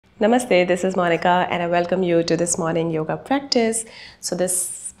Namaste, this is Monica and I welcome you to this morning yoga practice. So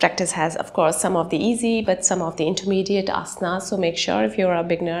this practice has of course some of the easy but some of the intermediate asanas. So make sure if you're a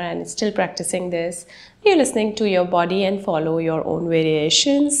beginner and still practicing this, you're listening to your body and follow your own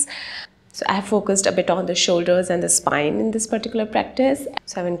variations. So I have focused a bit on the shoulders and the spine in this particular practice.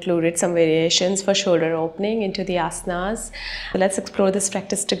 So I've included some variations for shoulder opening into the asanas. So let's explore this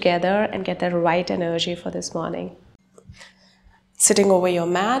practice together and get the right energy for this morning. Sitting over your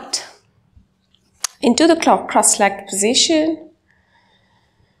mat, into the cross-legged position.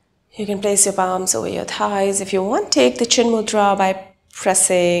 You can place your palms over your thighs. If you want, take the chin mudra by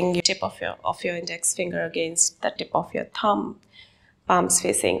pressing the tip of your index finger against the tip of your thumb, palms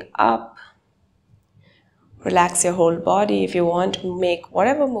facing up. Relax your whole body. If you want to make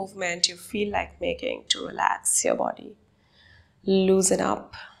whatever movement you feel like making to relax your body. Loosen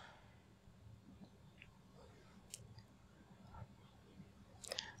up.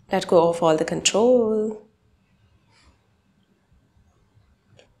 Let go of all the control.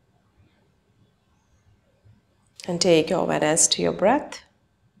 And take your awareness to your breath.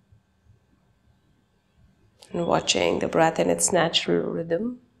 And watching the breath in its natural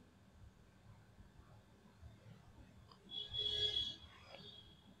rhythm.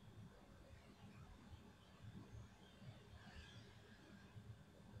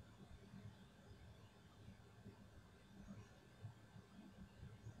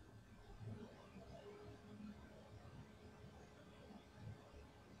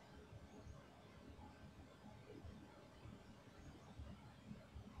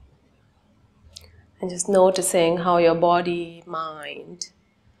 And just noticing how your body, mind,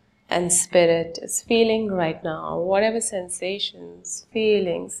 and spirit is feeling right now. Whatever sensations,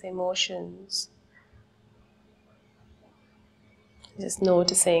 feelings, emotions. Just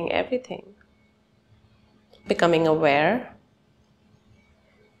noticing everything. Becoming aware.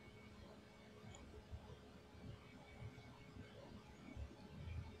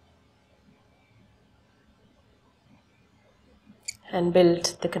 And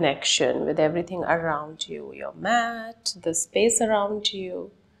build the connection with everything around you. Your mat, the space around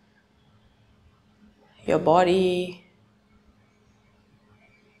you, your body.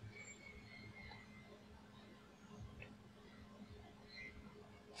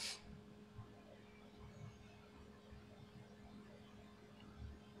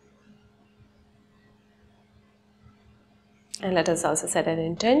 And let us also set an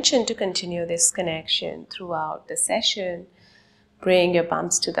intention to continue this connection throughout the session. Bring your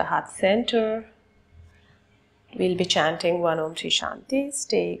palms to the heart center. We'll be chanting one Om Shri Shanti.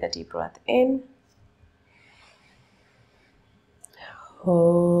 Take a deep breath in.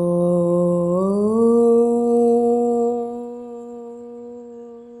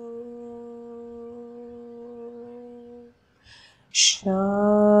 Shanti,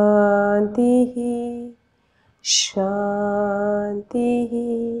 Shanti,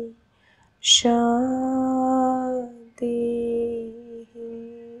 Shanti.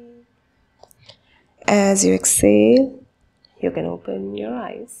 As you exhale, you can open your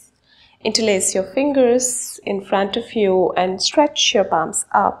eyes. Interlace your fingers in front of you and stretch your palms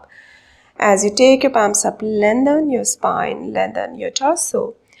up. As you take your palms up, lengthen your spine, lengthen your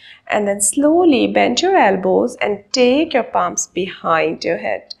torso. And then slowly bend your elbows and take your palms behind your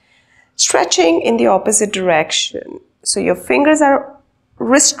head. Stretching in the opposite direction. So your fingers are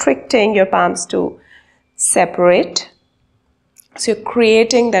restricting your palms to separate. So you're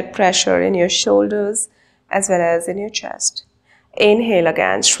creating that pressure in your shoulders as well as in your chest. Inhale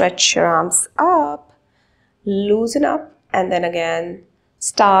again, stretch your arms up, loosen up, and then again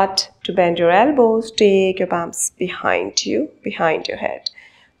start to bend your elbows, take your palms behind you, behind your head.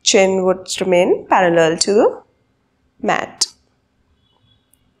 Chin would remain parallel to the mat.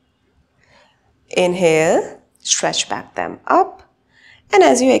 Inhale, stretch back them up. And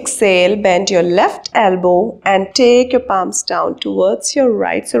as you exhale, bend your left elbow and take your palms down towards your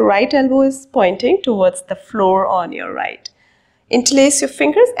right. So right elbow is pointing towards the floor on your right. Interlace your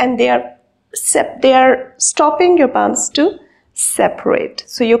fingers and they are stopping your palms to separate.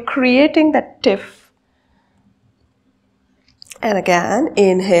 So you're creating that tiff. And again,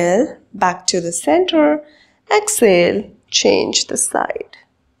 inhale, back to the center. Exhale, change the side.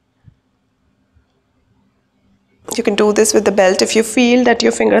 You can do this with the belt. If you feel that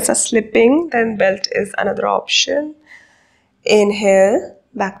your fingers are slipping, then belt is another option. Inhale,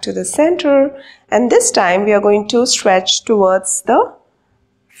 back to the center. And this time we are going to stretch towards the,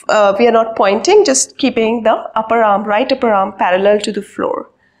 we are not pointing, just keeping the upper arm, right upper arm parallel to the floor.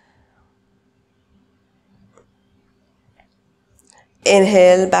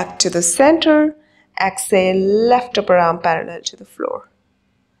 Inhale, back to the center. Exhale, left upper arm parallel to the floor.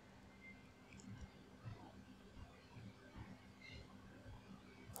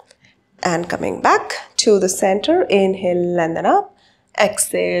 And coming back to the center, inhale, lengthen up.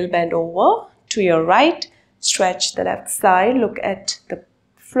 Exhale, bend over to your right. Stretch the left side. Look at the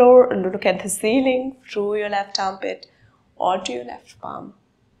floor, look at the ceiling through your left armpit or to your left palm.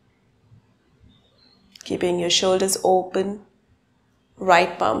 Keeping your shoulders open.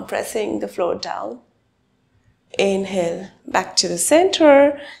 Right palm pressing the floor down. Inhale, back to the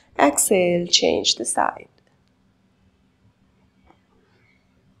center. Exhale, change the side.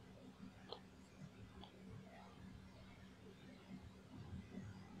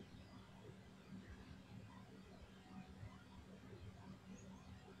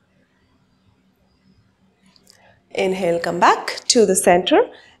 Inhale, come back to the center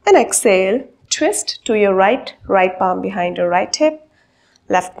and exhale, twist to your right, right palm behind your right hip,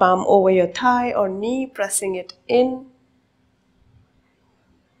 left palm over your thigh or knee, pressing it in,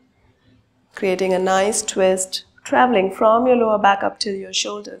 creating a nice twist, traveling from your lower back up to your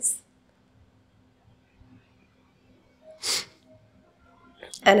shoulders.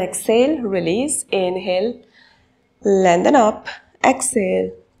 And exhale, release, inhale, lengthen up,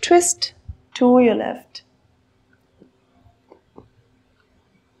 exhale, twist to your left.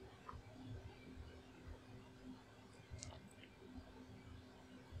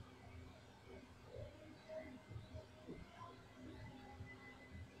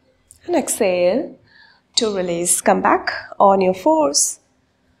 And exhale to release. Come back on your fours.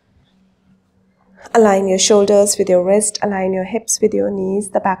 Align your shoulders with your wrist. Align your hips with your knees.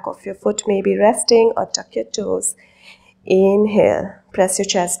 The back of your foot may be resting or tuck your toes. Inhale. Press your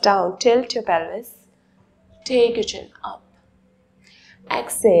chest down. Tilt your pelvis. Take your chin up.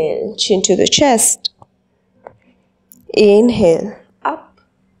 Exhale. Chin to the chest. Inhale. Up.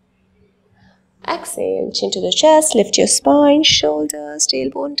 Exhale, chin to the chest, lift your spine, shoulders,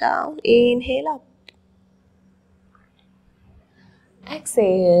 tailbone down. Inhale up.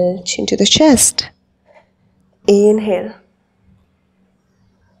 Exhale, chin to the chest. Inhale.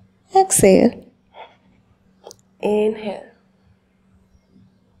 Exhale. Inhale.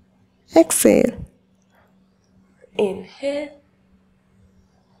 Exhale. Inhale.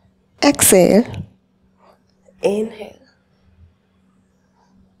 Exhale. Inhale.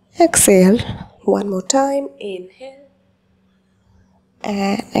 Exhale. One more time. Inhale.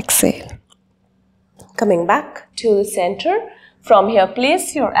 And exhale. Coming back to the center. From here,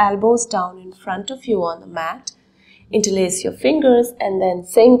 place your elbows down in front of you on the mat. Interlace your fingers and then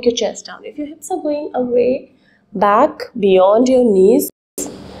sink your chest down. If your hips are going away, back beyond your knees,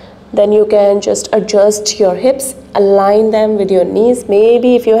 then you can just adjust your hips, align them with your knees.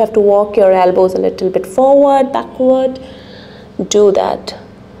 Maybe if you have to walk your elbows a little bit forward, backward, do that.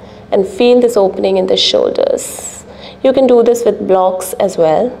 And feel this opening in the shoulders. You can do this with blocks as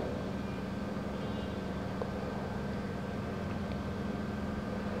well.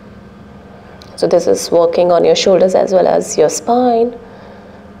 So this is working on your shoulders as well as your spine.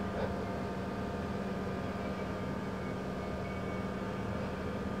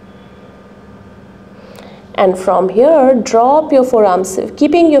 And from here, drop your forearms,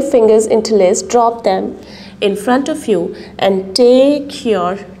 keeping your fingers interlaced, drop them in front of you and take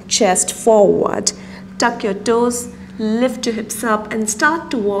your chest forward. Tuck your toes, lift your hips up and start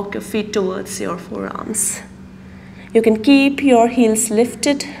to walk your feet towards your forearms. You can keep your heels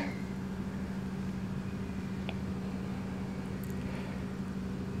lifted.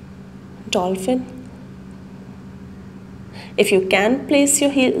 Dolphin. If you can place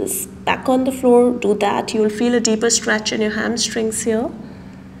your heels back on the floor, do that. You will feel a deeper stretch in your hamstrings here.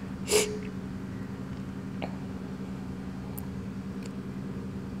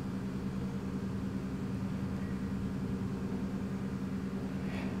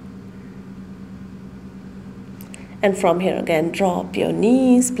 And from here again, drop your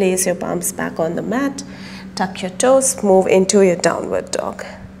knees, place your palms back on the mat, tuck your toes, move into your downward dog.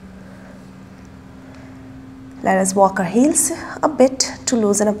 Let us walk our heels a bit to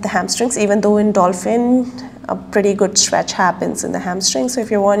loosen up the hamstrings, even though in dolphin, a pretty good stretch happens in the hamstrings. So if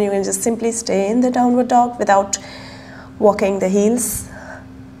you want, you can just simply stay in the downward dog without walking the heels.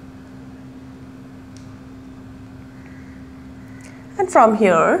 And from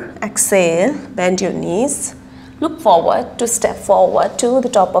here, exhale, bend your knees. Look forward to step forward to the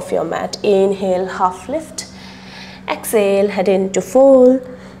top of your mat. Inhale, half lift. Exhale, head into fold.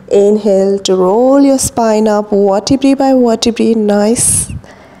 Inhale to roll your spine up, vertebrae by vertebrae, nice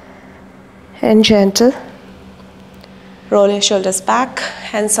and gentle. Roll your shoulders back,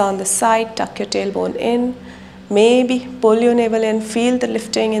 hands on the side, tuck your tailbone in. Maybe pull your navel in, feel the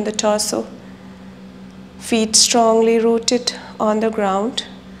lifting in the torso. Feet strongly rooted on the ground.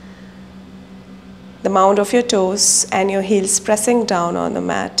 The mound of your toes and your heels pressing down on the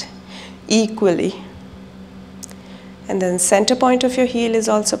mat. equally. And then center point of your heel is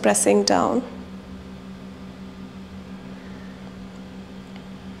also pressing down.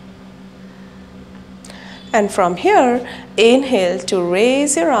 And from here, inhale to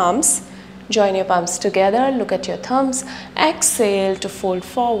raise your arms. Join your palms together, look at your thumbs. Exhale to fold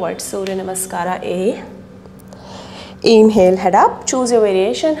forward, Suryanamaskara A. Inhale, head up, choose your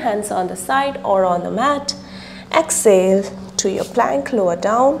variation, hands on the side or on the mat. Exhale to your plank, lower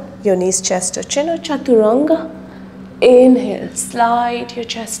down, your knees, chest to chin or chaturanga. Inhale, slide your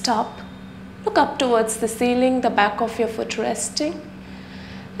chest up. Look up towards the ceiling, the back of your foot resting.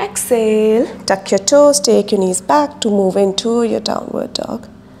 Exhale, tuck your toes, take your knees back to move into your downward dog.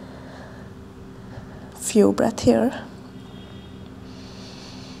 Few breaths here.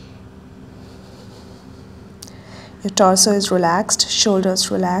 Your torso is relaxed,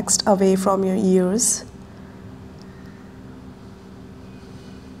 shoulders relaxed, away from your ears.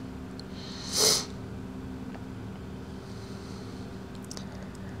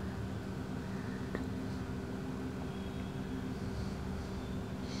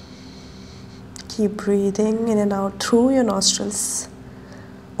 Keep breathing in and out through your nostrils,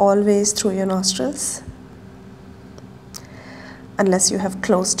 always through your nostrils, unless you have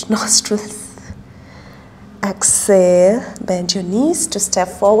closed nostrils. Exhale, bend your knees to step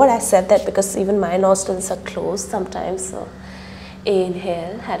forward. I said that because even my nostrils are closed sometimes. So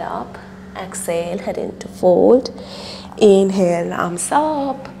inhale, head up. Exhale, head into fold. Inhale, arms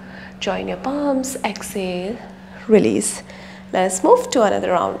up. Join your palms. Exhale, release. Let's move to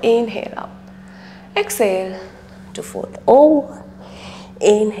another round. Inhale up. Exhale to fold over.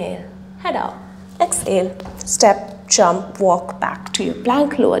 Inhale, head up. Exhale, step, jump, walk back to your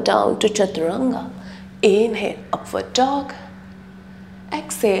plank, lower down to chaturanga. Inhale, upward dog.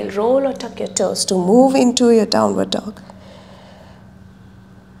 Exhale, roll or tuck your toes to move into your downward dog.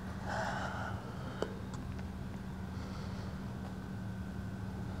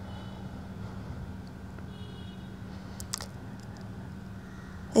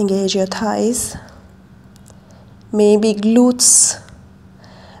 Engage your thighs, maybe glutes.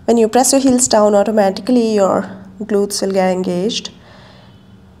 When you press your heels down, automatically your glutes will get engaged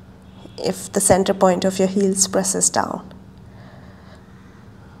if the center point of your heels presses down.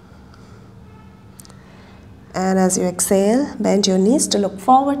 And as you exhale, bend your knees to look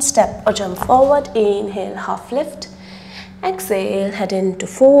forward, step or jump forward. Inhale, half lift. Exhale, head into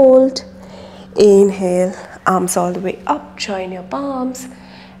fold. Inhale, arms all the way up, join your palms.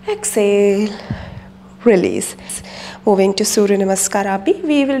 Exhale, release. Moving to Suryanamaskara B,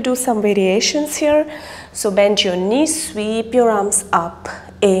 we will do some variations here. So bend your knees, sweep your arms up.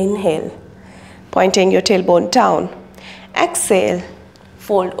 Inhale, pointing your tailbone down. Exhale,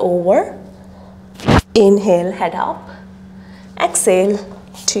 fold over. Inhale, head up. Exhale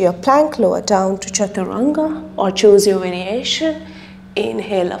to your plank, lower down to chaturanga or choose your variation.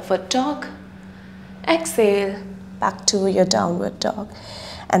 Inhale, upward dog. Exhale, back to your downward dog.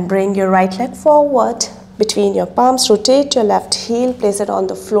 And bring your right leg forward between your palms. Rotate your left heel, place it on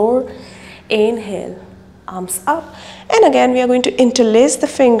the floor. Inhale, arms up. And again, we are going to interlace the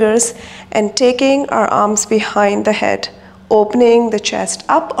fingers and taking our arms behind the head, opening the chest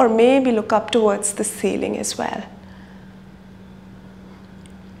up or maybe look up towards the ceiling as well.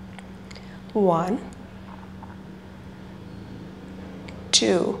 1,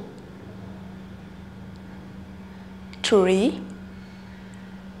 2, 3,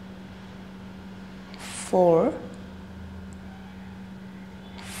 4,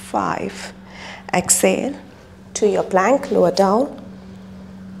 5. Exhale to your plank, lower down.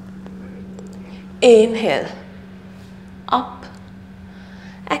 Inhale, up.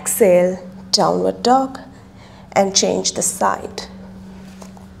 Exhale, downward dog and change the side.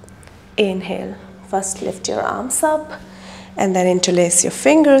 Inhale, first lift your arms up and then interlace your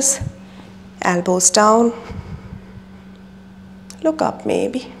fingers, elbows down, look up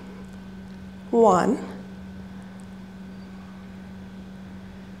maybe. 1,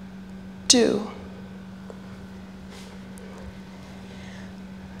 2,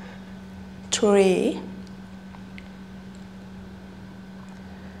 3,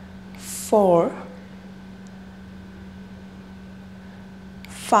 4,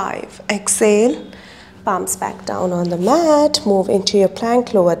 5. Exhale, palms back down on the mat, move into your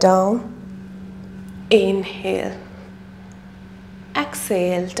plank, lower down. Inhale,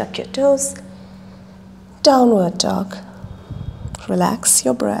 exhale, tuck your toes, downward dog. Relax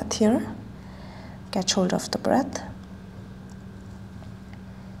your breath here, catch hold of the breath.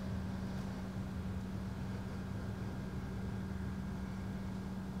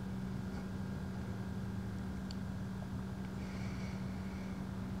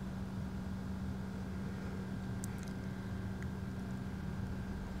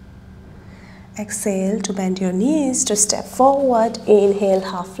 Exhale to bend your knees to step forward. Inhale,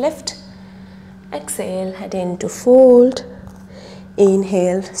 half lift. Exhale, head into fold.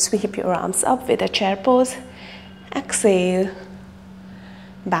 Inhale, sweep your arms up with a chair pose. Exhale,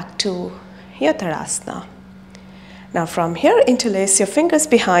 back to your Tadasana. Now from here, interlace your fingers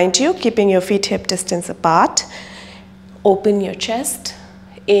behind you, keeping your feet hip distance apart. Open your chest.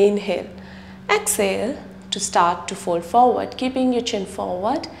 Inhale. Exhale to start to fold forward, keeping your chin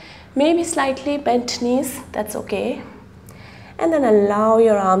forward. Maybe slightly bent knees, that's okay. And then allow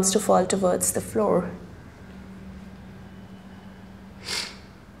your arms to fall towards the floor.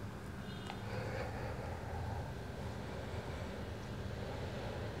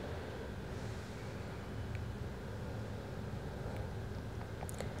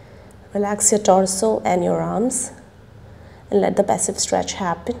 Relax your torso and your arms and let the passive stretch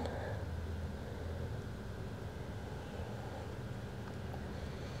happen.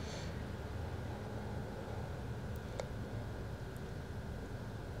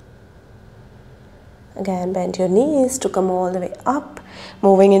 Again, bend your knees to come all the way up,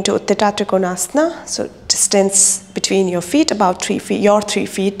 moving into Uttita Trikonasana. So distance between your feet, about 3 feet, your 3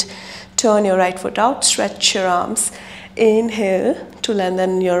 feet. Turn your right foot out, stretch your arms. Inhale to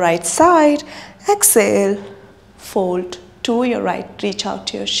lengthen your right side. Exhale, fold to your right. Reach out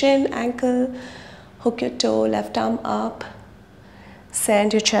to your shin, ankle, hook your toe, left arm up.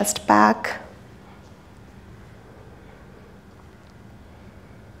 Send your chest back.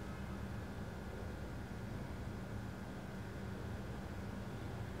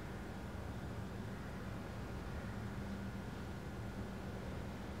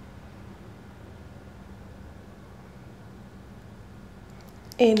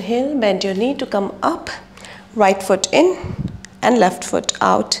 Inhale, bend your knee to come up, right foot in and left foot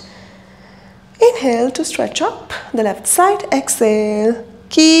out. Inhale to stretch up the left side. Exhale,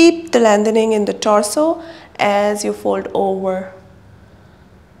 keep the lengthening in the torso as you fold over.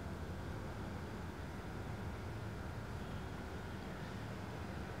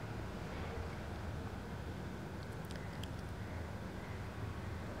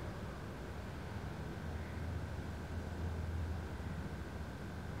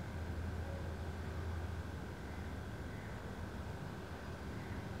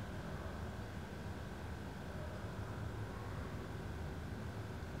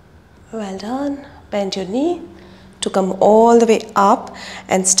 Well done. Bend your knee to come all the way up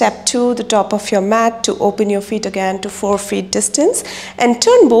and step to the top of your mat to open your feet again to 4 feet distance and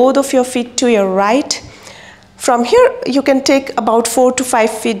turn both of your feet to your right. From here, you can take about 4 to 5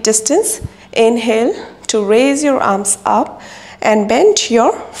 feet distance. Inhale to raise your arms up and bend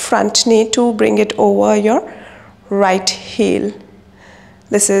your front knee to bring it over your right heel.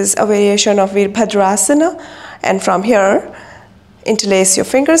 This is a variation of Virabhadrasana, and from here, interlace your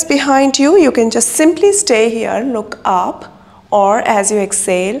fingers behind you. You can just simply stay here, look up, or as you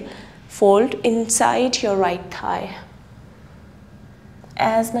exhale, fold inside your right thigh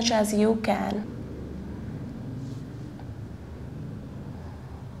as much as you can.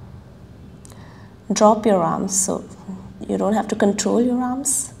 Drop your arms so you don't have to control your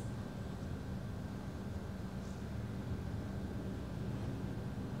arms.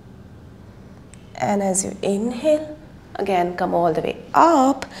 And as you inhale, again, come all the way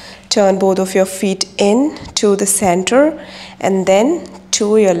up, turn both of your feet in to the center and then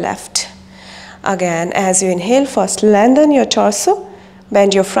to your left. Again, as you inhale, first lengthen your torso,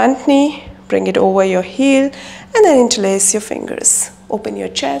 bend your front knee, bring it over your heel, and then interlace your fingers. Open your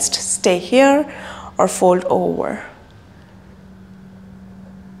chest, stay here or fold over.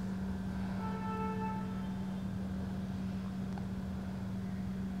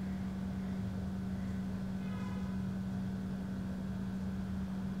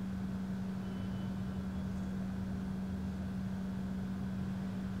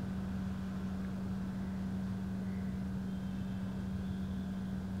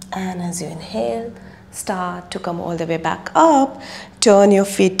 And as you inhale, start to come all the way back up. Turn your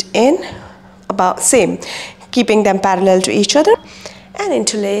feet in, about same, keeping them parallel to each other, and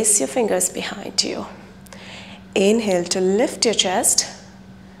interlace your fingers behind you. Inhale to lift your chest.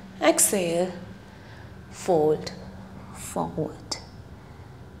 Exhale, fold forward.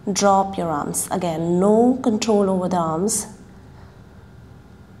 Drop your arms. Again, no control over the arms.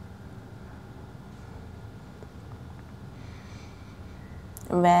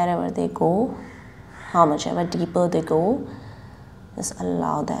 Wherever they go, how much ever deeper they go, just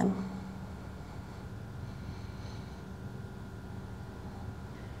allow them.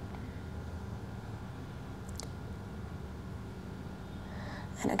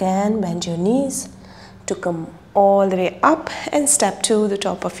 And again, bend your knees to come all the way up and step to the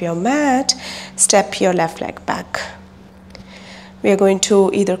top of your mat. Step your left leg back. We are going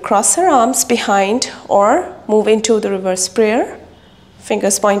to either cross our arms behind or move into the reverse prayer.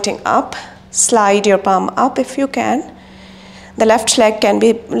 Fingers pointing up. Slide your palm up if you can. The left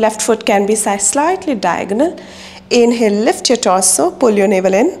foot can be slightly diagonal. Inhale, lift your torso, pull your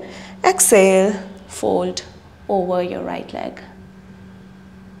navel in. Exhale, fold over your right leg.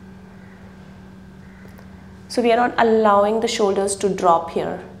 So we are not allowing the shoulders to drop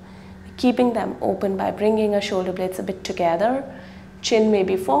here. Keeping them open by bringing our shoulder blades a bit together. Chin may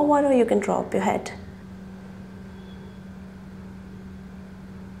be forward or you can drop your head.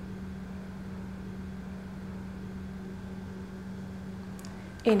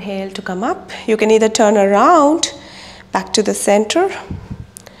 Inhale to come up. You can either turn around back to the center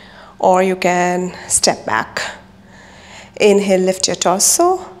or you can step back. Inhale, lift your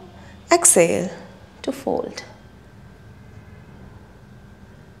torso. Exhale to fold.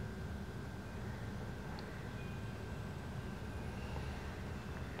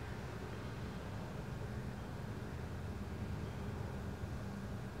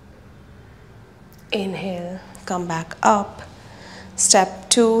 Inhale, come back up. Step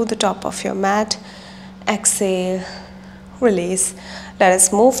to the top of your mat. Exhale, release. Let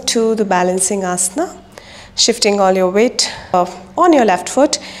us move to the balancing asana. Shifting all your weight on your left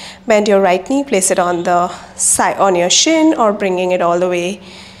foot. Bend your right knee, place it on the side, on your shin, or bringing it all the way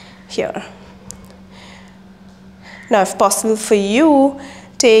here. Now, if possible for you,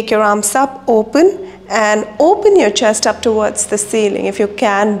 take your arms up, open, and open your chest up towards the ceiling if you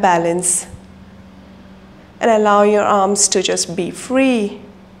can balance. And allow your arms to just be free.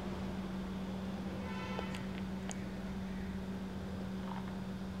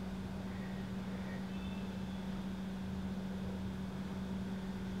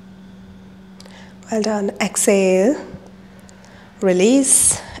 Well done. Exhale,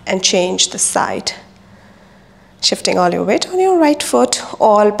 release, and change the side. Shifting all your weight on your right foot,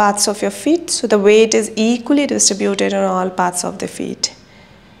 all parts of your feet, so the weight is equally distributed on all parts of the feet.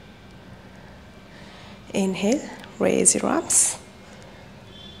 Inhale, raise your arms.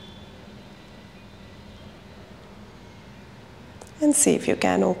 And see if you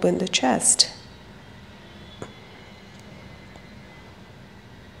can open the chest.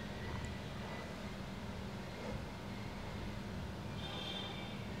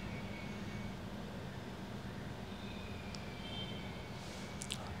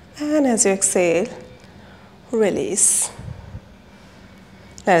 And as you exhale, release.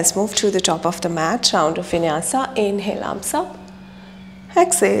 Let us move to the top of the mat, round of Vinyasa. Inhale, arms up.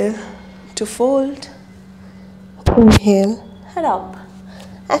 Exhale to fold. Inhale, head up.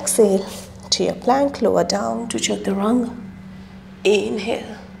 Exhale to your plank, lower down to Chaturanga.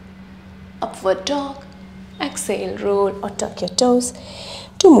 Inhale, upward dog. Exhale, roll or tuck your toes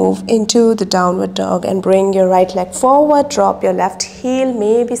to move into the downward dog and bring your right leg forward. Drop your left heel,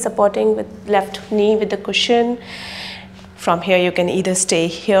 maybe supporting with left knee with the cushion. From here, you can either stay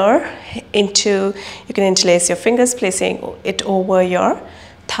here you can interlace your fingers, placing it over your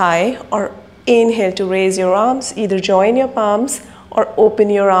thigh, or inhale to raise your arms. Either join your palms or open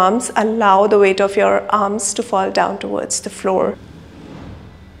your arms. Allow the weight of your arms to fall down towards the floor.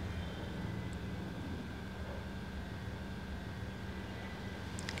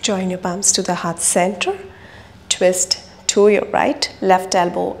 Join your palms to the heart center. Twist to your right, left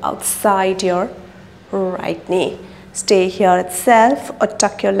elbow outside your right knee. Stay here itself or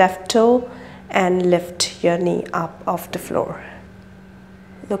tuck your left toe and lift your knee up off the floor.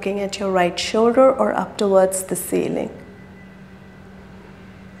 Looking at your right shoulder or up towards the ceiling.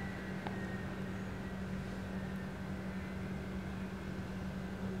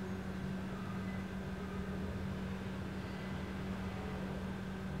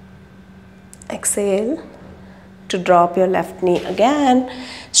 Exhale to drop your left knee again.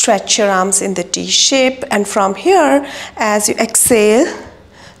 Stretch your arms in the T shape, and from here, as you exhale,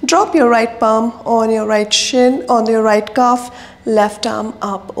 drop your right palm on your right shin, on your right calf, left arm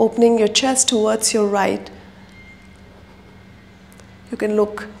up, opening your chest towards your right. You can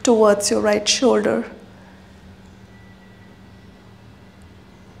look towards your right shoulder.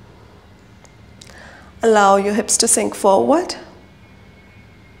 Allow your hips to sink forward.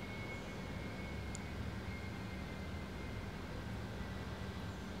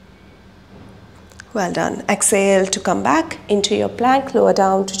 Well done. Exhale to come back into your plank, lower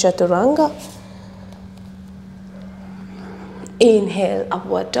down to Chaturanga. Inhale,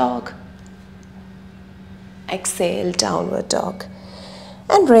 upward dog. Exhale, downward dog.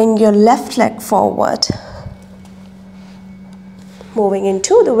 And bring your left leg forward. Moving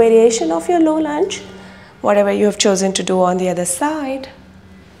into the variation of your low lunge. Whatever you have chosen to do on the other side.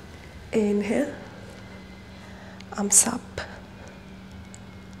 Inhale, arms up.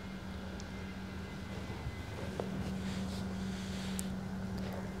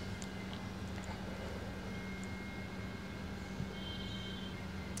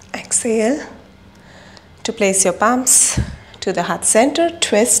 Exhale to place your palms to the heart center.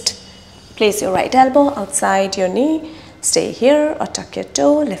 Twist. Place your right elbow outside your knee. Stay here or tuck your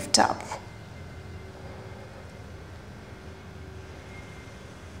toe. Lift up.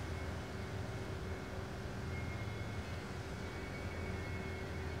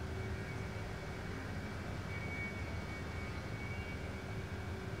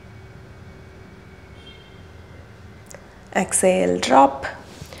 Exhale, drop.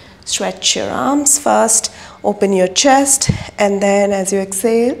 Stretch your arms first, open your chest, and then as you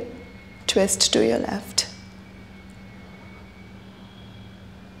exhale, twist to your left.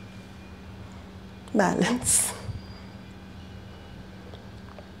 Balance.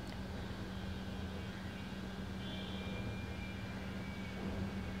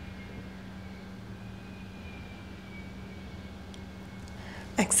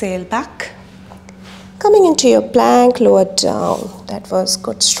 Exhale back. Coming into your plank, lower down. That was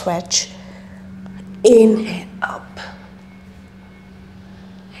good stretch. Inhale up.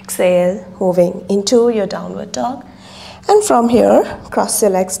 Exhale, moving into your downward dog. And from here, cross your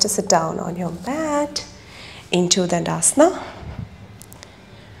legs to sit down on your mat. Into Dandasana.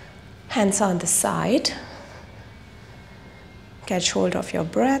 Hands on the side. Catch hold of your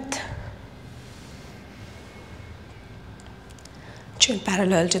breath. Chin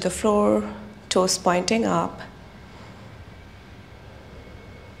parallel to the floor. Toes pointing up.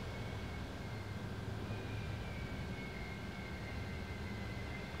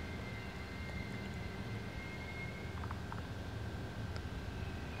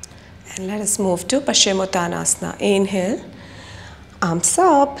 And let us move to Paschimottanasana. Inhale, arms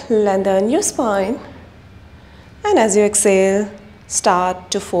up, lengthen your spine. And as you exhale,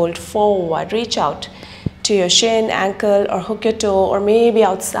 start to fold forward. Reach out to your shin, ankle, or hook your toe, or maybe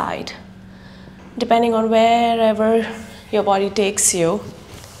outside, depending on wherever your body takes you.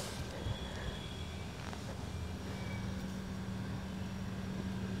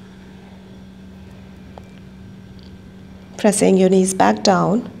 Pressing your knees back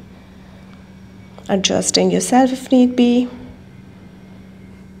down, adjusting yourself if need be.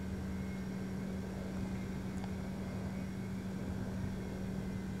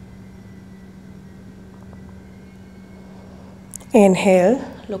 Inhale,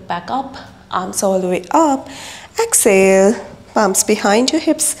 look back up. Arms all the way up. Exhale, palms behind your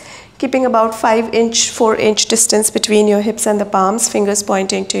hips, keeping about 5-inch, 4-inch distance between your hips and the palms, fingers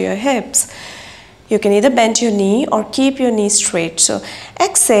pointing to your hips. You can either bend your knee or keep your knee straight. So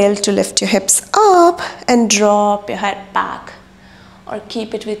exhale to lift your hips up and drop your head back. Or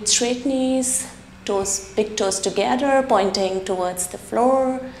keep it with straight knees, toes, big toes together, pointing towards the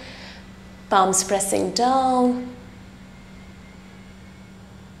floor, palms pressing down.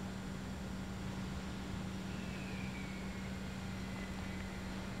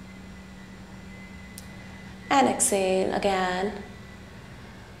 And exhale again.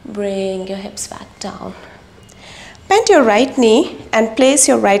 Bring your hips back down. Bend your right knee and place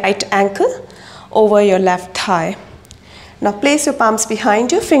your right ankle over your left thigh. Now place your palms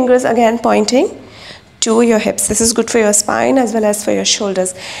behind your fingers, again pointing to your hips. This is good for your spine as well as for your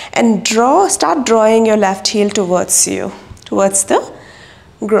shoulders. And start drawing your left heel towards you, towards the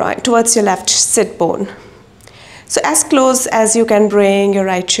groin, towards your left sit bone. So as close as you can bring your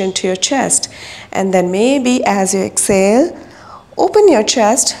right chin to your chest. And then maybe as you exhale, open your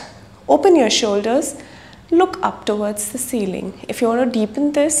chest, open your shoulders, look up towards the ceiling. If you want to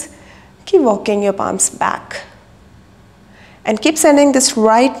deepen this, keep walking your palms back. And keep sending this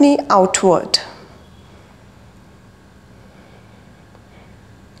right knee outward.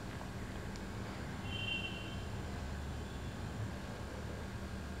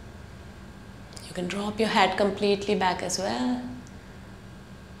 You can drop your head completely back as well.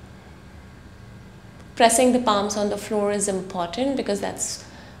 Pressing the palms on the floor is important because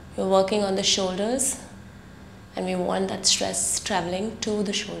you're working on the shoulders and we want that stress traveling to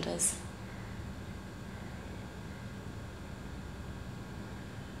the shoulders.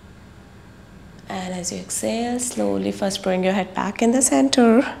 And as you exhale, slowly first bring your head back in the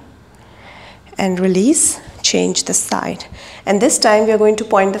center and release, change the side. And this time we are going to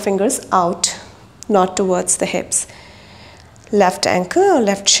point the fingers out, not towards the hips. Left ankle or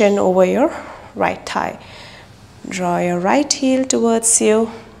left shin over your right thigh. Draw your right heel towards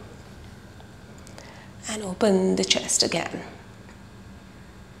you and open the chest again.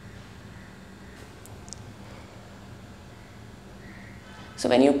 So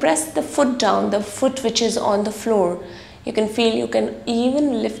when you press the foot down, the foot which is on the floor, you can feel you can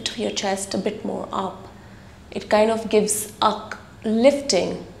even lift your chest a bit more up. It kind of gives a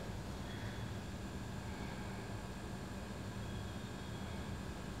lifting.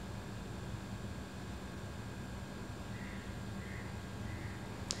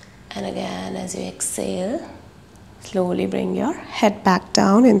 And again, as you exhale, slowly bring your head back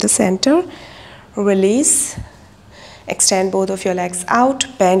down in the center. Release. Extend both of your legs out.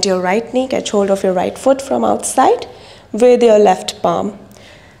 Bend your right knee. Catch hold of your right foot from outside with your left palm.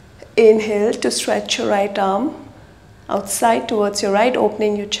 Inhale to stretch your right arm outside towards your right,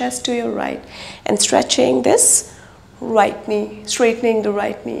 opening your chest to your right and stretching this right knee, straightening the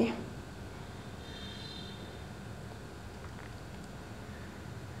right knee.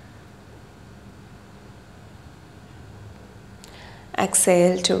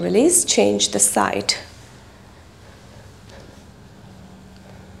 Exhale to release, change the side.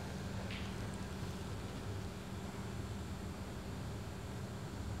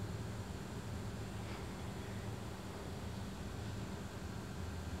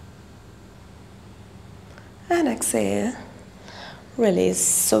 And exhale, release.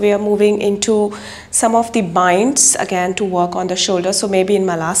 So we are moving into some of the binds again to work on the shoulders. So maybe in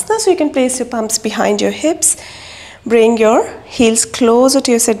Malasana, so you can place your palms behind your hips. Bring your heels closer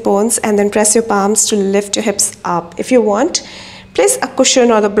to your sit bones and then press your palms to lift your hips up. If you want, place a cushion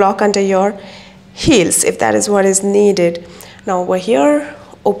or the block under your heels if that is what is needed. Now over here,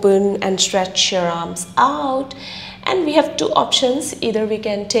 open and stretch your arms out. And we have two options. Either we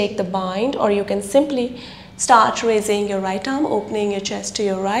can take the bind or you can simply start raising your right arm, opening your chest to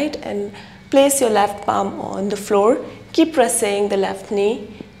your right and place your left palm on the floor. Keep pressing the left knee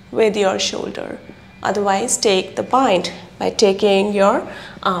with your shoulder. Otherwise, take the bind by taking your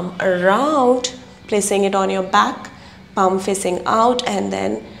arm around, placing it on your back, palm facing out and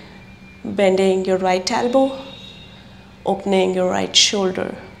then bending your right elbow, opening your right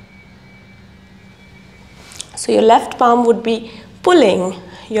shoulder. So your left palm would be pulling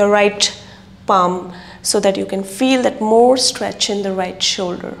your right palm so that you can feel that more stretch in the right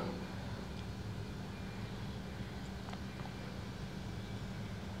shoulder.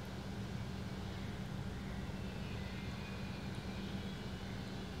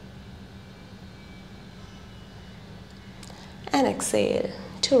 And exhale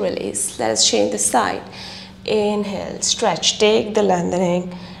to release. Let us change the side. Inhale, stretch, take the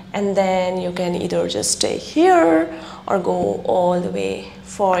lengthening, and then you can either just stay here or go all the way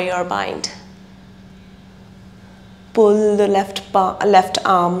for your bind. Pull the left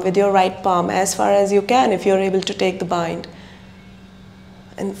arm with your right palm as far as you can if you're able to take the bind.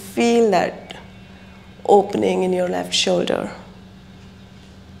 And feel that opening in your left shoulder.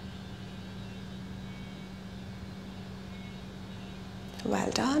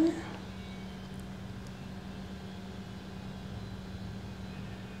 Well done.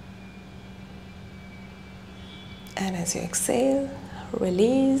 And as you exhale,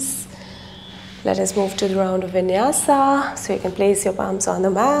 release. Let us move to the round of Vinyasa. So you can place your palms on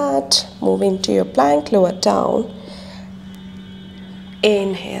the mat, move into your plank, lower down.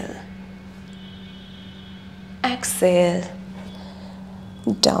 Inhale. Exhale.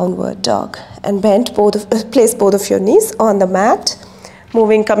 Downward dog. And place both of your knees on the mat.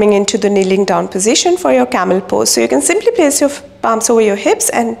 Coming into the kneeling down position for your camel pose. So you can simply place your palms over your hips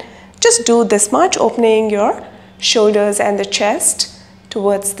and just do this much, opening your shoulders and the chest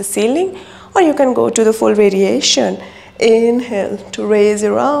towards the ceiling. Or you can go to the full variation. Inhale to raise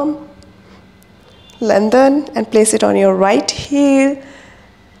your arm, lengthen and place it on your right heel.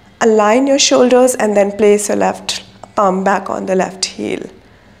 Align your shoulders and then place your left palm back on the left heel.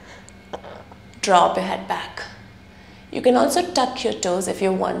 Drop your head back. You can also tuck your toes if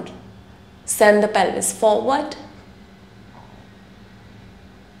you want. Send the pelvis forward.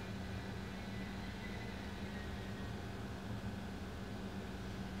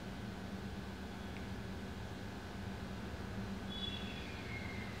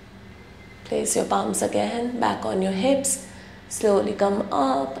 Place your palms again back on your hips. Slowly come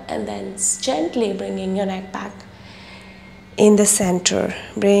up and then gently bringing your neck back in the center.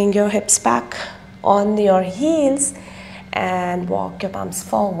 Bring your hips back on your heels and walk your palms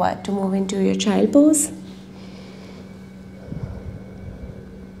forward to move into your child pose.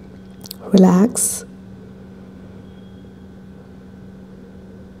 Relax.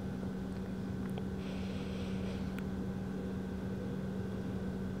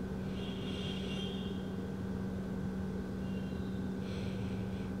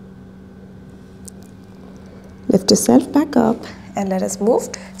 Lift yourself back up and let us move.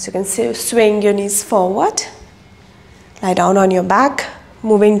 So you can swing your knees forward. Lie down on your back.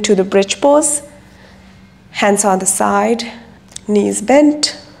 Moving to the bridge pose. Hands on the side, knees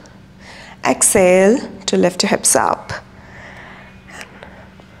bent. Exhale to lift your hips up.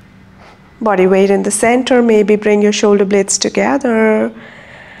 Body weight in the center, maybe bring your shoulder blades together.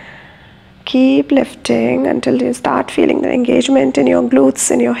 Keep lifting until you start feeling the engagement in your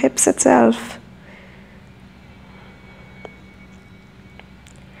glutes, in your hips itself.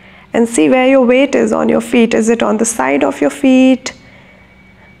 And see where your weight is on your feet. Is it on the side of your feet?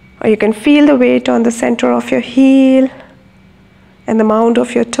 Or you can feel the weight on the center of your heel and the mound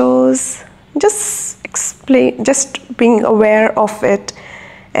of your toes. Just being aware of it,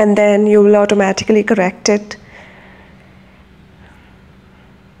 and then you will automatically correct it.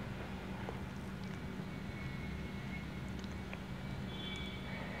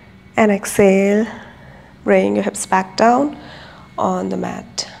 And exhale, bring your hips back down on the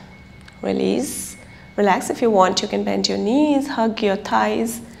mat. Release. Relax. If you want, you can bend your knees, hug your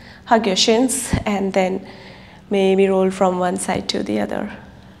thighs, hug your shins, and then maybe roll from one side to the other.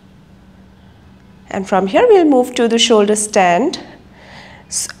 And from here, we'll move to the shoulder stand.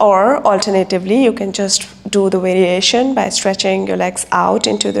 Or alternatively, you can just do the variation by stretching your legs out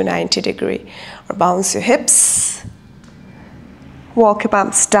into the 90-degree. Or bounce your hips. Walk your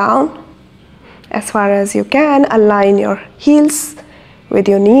palms down as far as you can. Align your heels with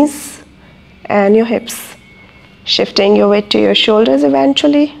your knees and your hips. Shifting your weight to your shoulders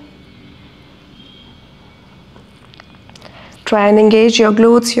eventually. Try and engage your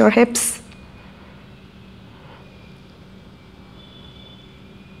glutes, your hips.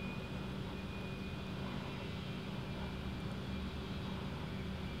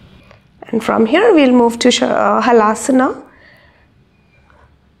 And from here, we'll move to halasana.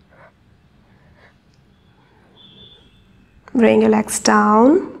 Bring your legs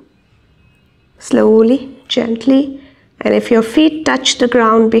down, slowly, gently. And if your feet touch the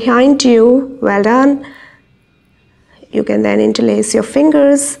ground behind you, well done. You can then interlace your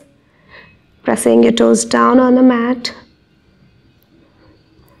fingers, pressing your toes down on the mat.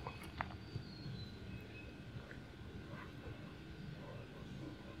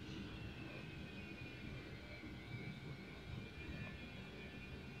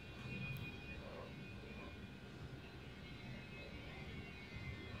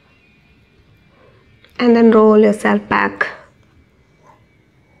 And then roll yourself back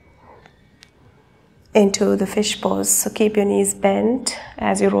into the fish pose. So keep your knees bent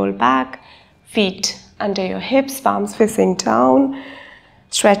as you roll back, feet under your hips, palms facing down.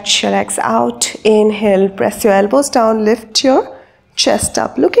 Stretch your legs out. Inhale, press your elbows down, lift your chest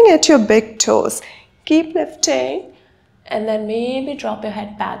up, looking at your big toes. Keep lifting and then maybe drop your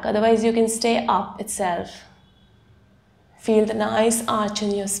head back. Otherwise, you can stay up itself. Feel the nice arch in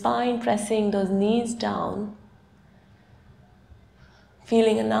your spine, pressing those knees down.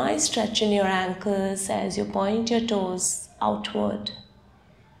 Feeling a nice stretch in your ankles as you point your toes outward.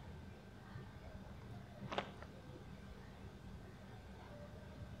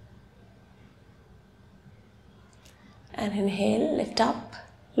 And inhale, lift up.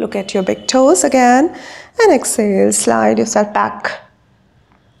 Look at your big toes again. And exhale, slide yourself back.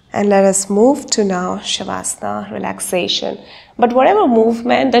 And let us move to now Shavasana, relaxation. But whatever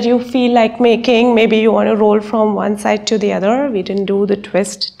movement that you feel like making, maybe you want to roll from one side to the other. We didn't do the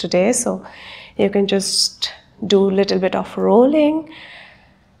twist today, so you can just do a little bit of rolling,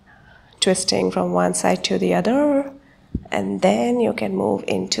 twisting from one side to the other, and then you can move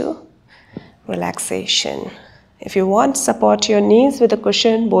into relaxation. If you want, support your knees with a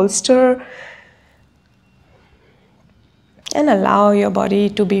cushion, bolster, and allow your body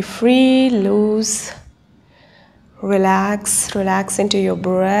to be free, loose. Relax, relax into your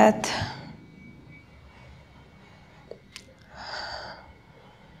breath.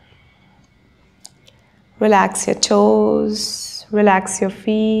 Relax your toes, relax your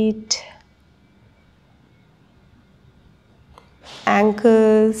feet,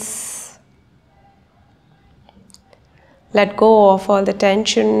 ankles. Let go of all the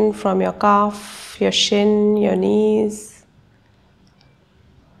tension from your calf, your shin, your knees.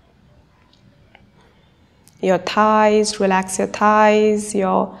 Your thighs, relax your thighs,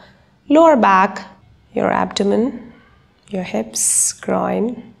 your lower back, your abdomen, your hips,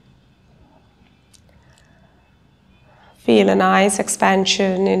 groin. Feel a nice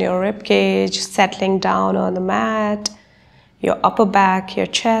expansion in your rib cage, settling down on the mat, your upper back, your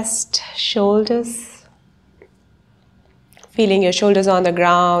chest, shoulders. Feeling your shoulders on the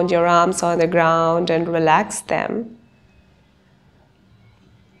ground, your arms on the ground, and relax them.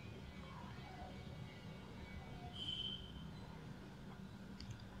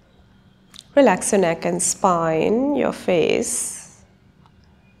 Relax your neck and spine, your face.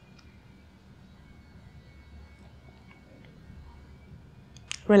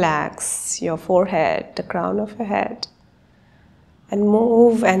 Relax your forehead, the crown of your head, and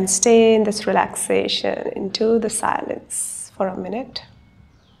move and stay in this relaxation into the silence for a minute.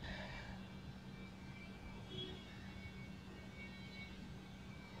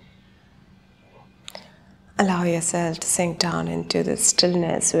 Allow yourself to sink down into the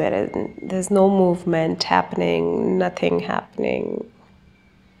stillness where there's no movement happening, nothing happening.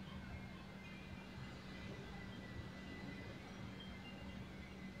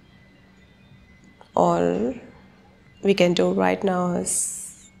 All we can do right now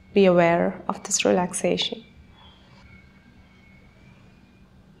is be aware of this relaxation.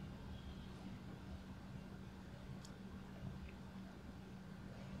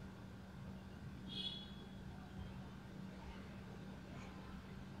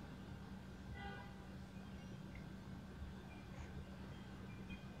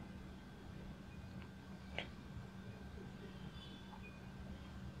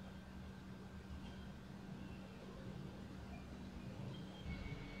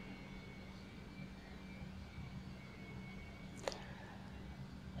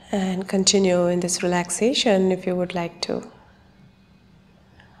 And continue in this relaxation if you would like to.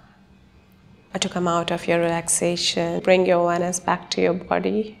 Or to come out of your relaxation, bring your awareness back to your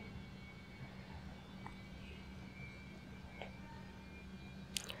body.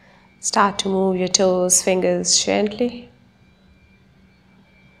 Start to move your toes, fingers gently.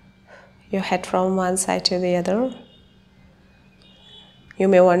 Your head from one side to the other. You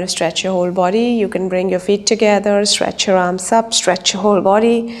may want to stretch your whole body. You can bring your feet together, stretch your arms up, stretch your whole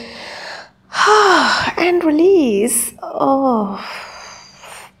body. And release. Oh.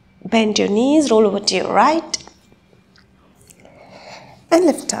 Bend your knees, roll over to your right. And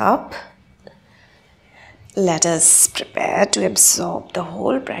lift up. Let us prepare to absorb the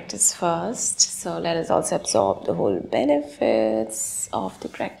whole practice first. So let us also absorb the whole benefits of the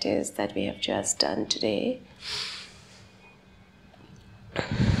practice that we have just done today.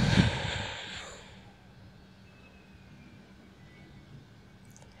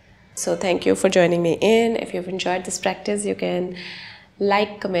 So thank you for joining me in. If you've enjoyed this practice, you can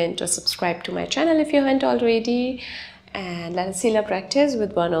like, comment or subscribe to my channel if you haven't already. And let us seal our practice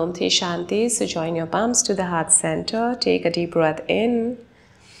with one Om Thi Shanti. So join your palms to the heart center. Take a deep breath in.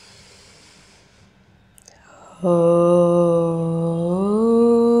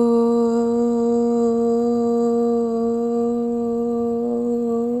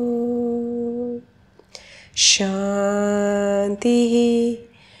 Shanti,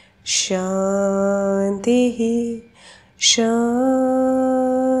 Shanti, Shanti.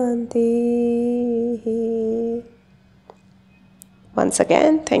 Once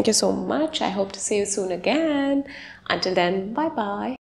again, thank you so much. I hope to see you soon again. Until then, bye-bye.